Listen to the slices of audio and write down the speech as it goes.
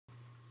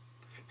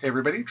Hey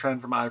everybody,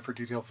 Trent from Eye for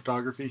Detail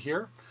Photography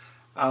here.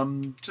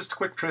 Just a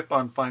quick tip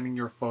on finding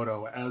your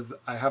photo. As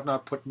I have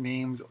not put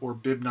names or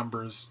bib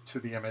numbers to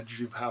the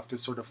image, you have to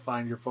sort of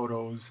find your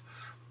photos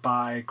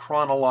by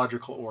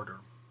chronological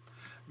order.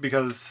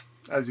 Because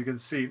as you can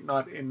see,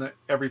 not in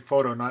every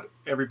photo, not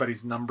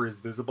everybody's number is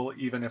visible,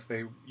 even if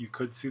you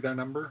could see their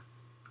number,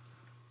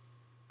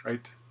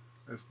 right?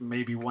 There's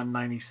maybe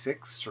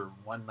 196 or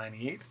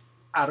 198.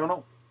 I don't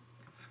know.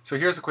 So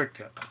here's a quick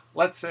tip.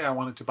 Let's say I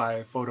wanted to buy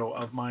a photo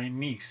of my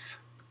niece,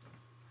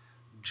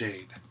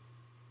 Jade.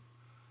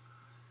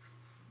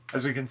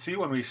 As we can see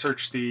when we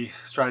search the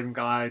Strident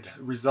Guide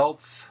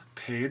results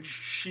page,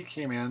 she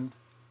came in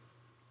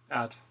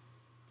at,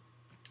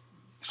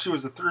 she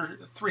was the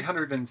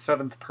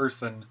 307th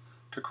person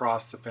to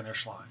cross the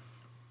finish line.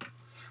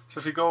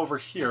 So if you go over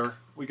here,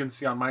 we can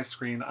see on my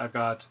screen I've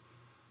got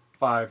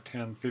 5,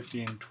 10,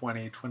 15,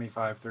 20,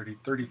 25, 30,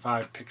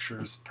 35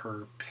 pictures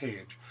per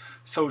page.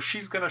 So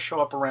she's going to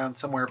show up around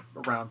somewhere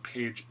around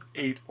page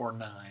 8 or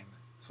 9.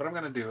 So what I'm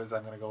going to do is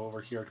I'm going to go over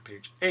here to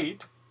page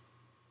 8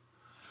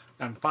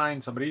 and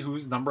find somebody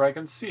whose number I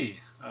can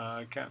see.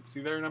 I can't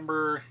see their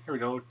number. Here we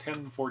go,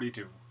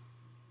 1042.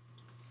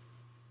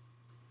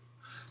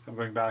 I'm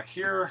going back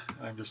here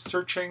and I'm just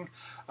searching.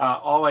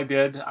 All I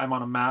did, I'm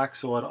on a Mac,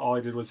 so all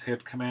I did was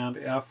hit Command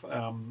F.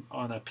 On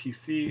a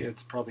PC,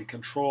 it's probably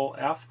Control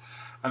F,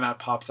 and that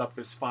pops up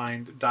this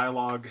find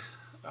dialog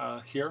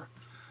here.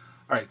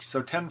 All right, so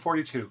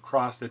 1042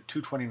 crossed at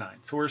 229,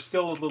 so we're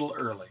still a little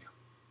early.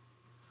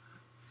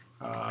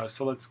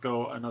 So let's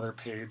go another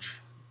page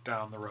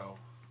down the row.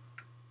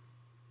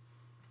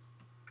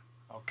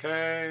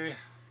 Okay,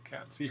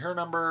 can't see her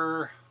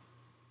number.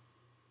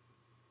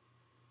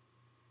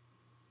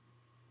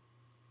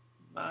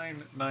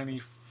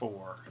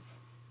 994.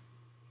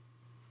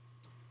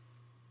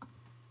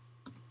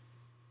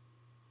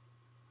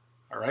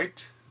 All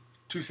right,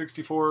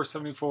 264,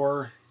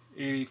 74,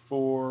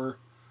 84.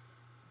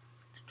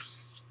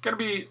 It's gonna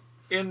be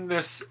in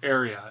this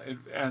area,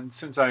 and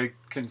since I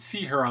can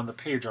see her on the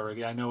page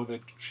already, I know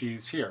that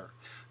she's here.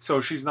 So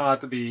she's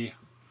not the,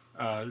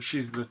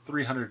 she's the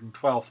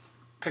 312th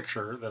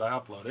picture that I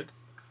uploaded,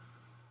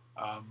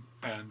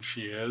 and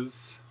she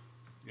is,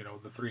 you know,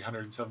 the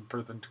 307th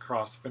person to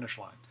cross the finish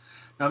line.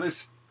 Now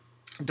this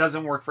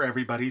doesn't work for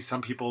everybody.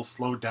 Some people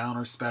slowed down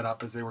or sped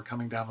up as they were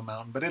coming down the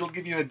mountain, but it'll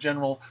give you a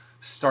general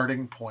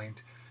starting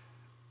point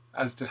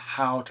as to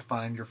how to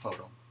find your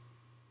photo.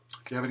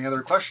 If you have any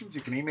other questions,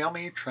 you can email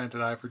me,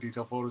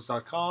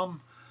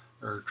 trent@eyefordetailphotos.com,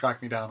 or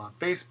track me down on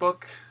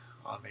Facebook,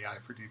 on the Eye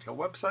for Detail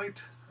website,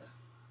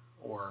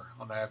 or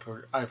on the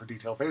Eye for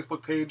Detail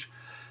Facebook page,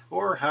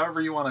 or however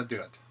you want to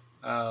do it.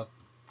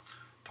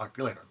 Talk to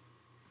you later.